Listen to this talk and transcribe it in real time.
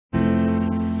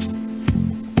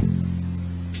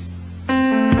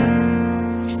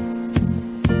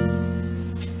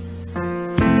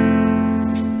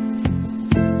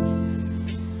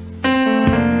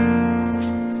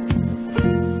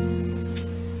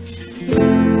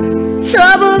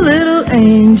trouble little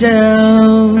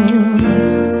angel,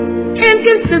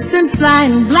 inconsistent,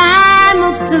 flying blind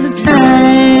most of the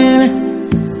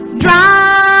time,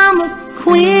 drama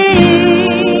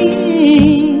queen,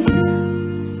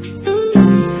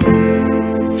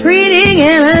 treating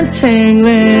and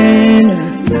untangling,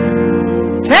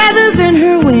 feathers in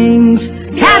her wings,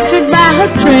 captured by her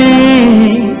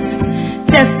trance,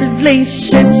 desperately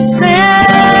she sings.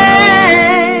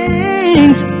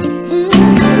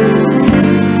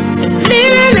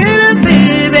 Little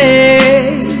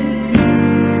baby,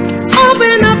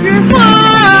 open up your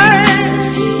heart.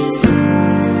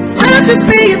 Won't you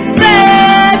be a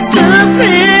battlefield?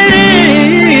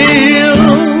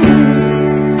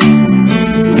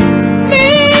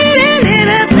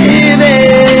 Little baby,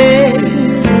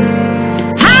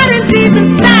 hiding deep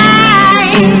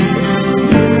inside.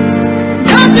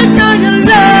 Don't you know your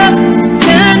love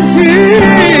can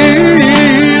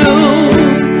heal?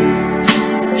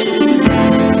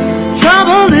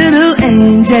 Trouble little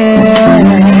angel,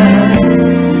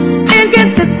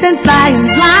 inconsistent, flying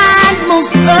blind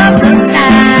most of the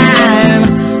time.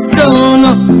 Don't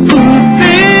know who to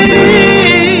be,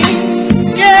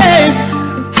 yeah.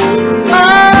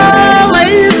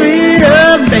 Always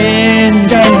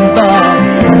rearranging the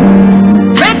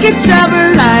wreckage of her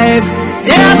life,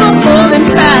 ever holding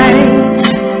tight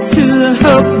to the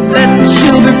hope that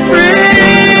she'll be free.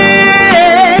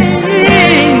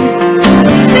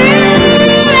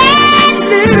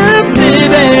 Little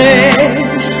baby,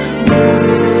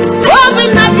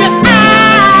 open up your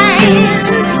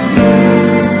eyes.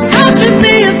 Don't you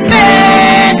be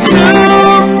afraid to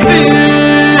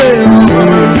feel.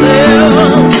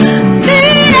 Little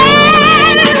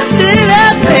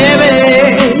baby,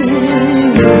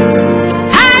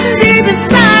 hiding deep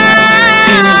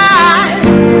inside.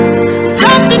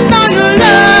 Don't you know your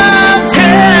love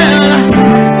can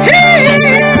heal?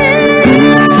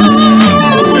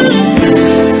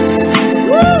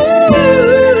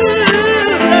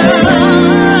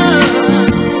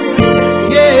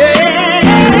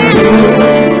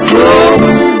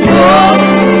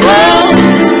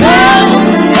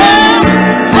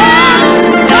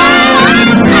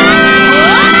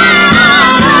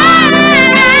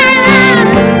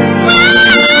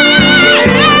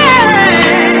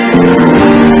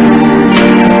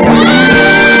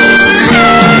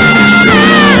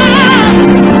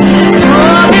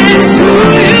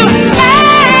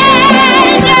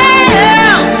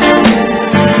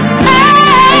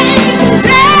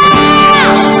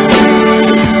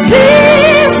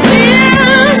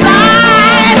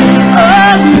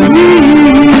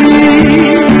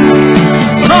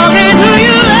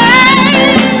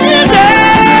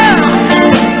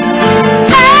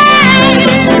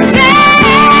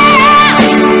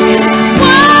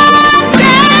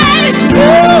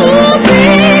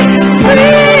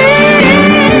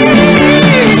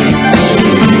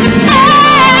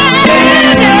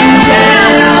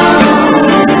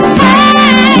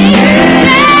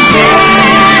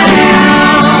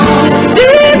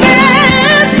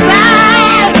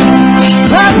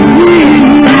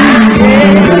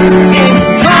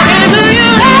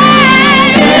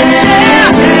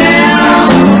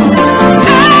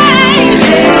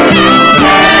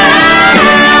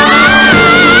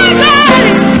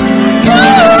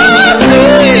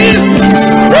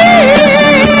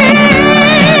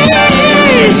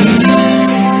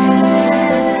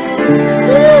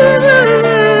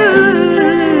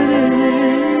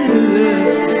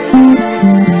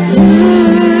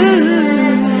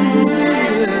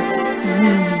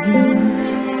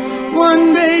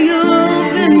 One day you'll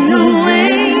open your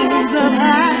wings up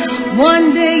high.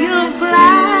 One day you'll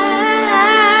fly.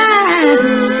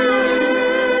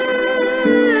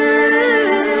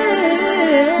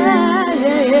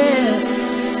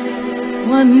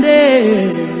 One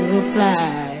day you'll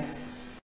fly.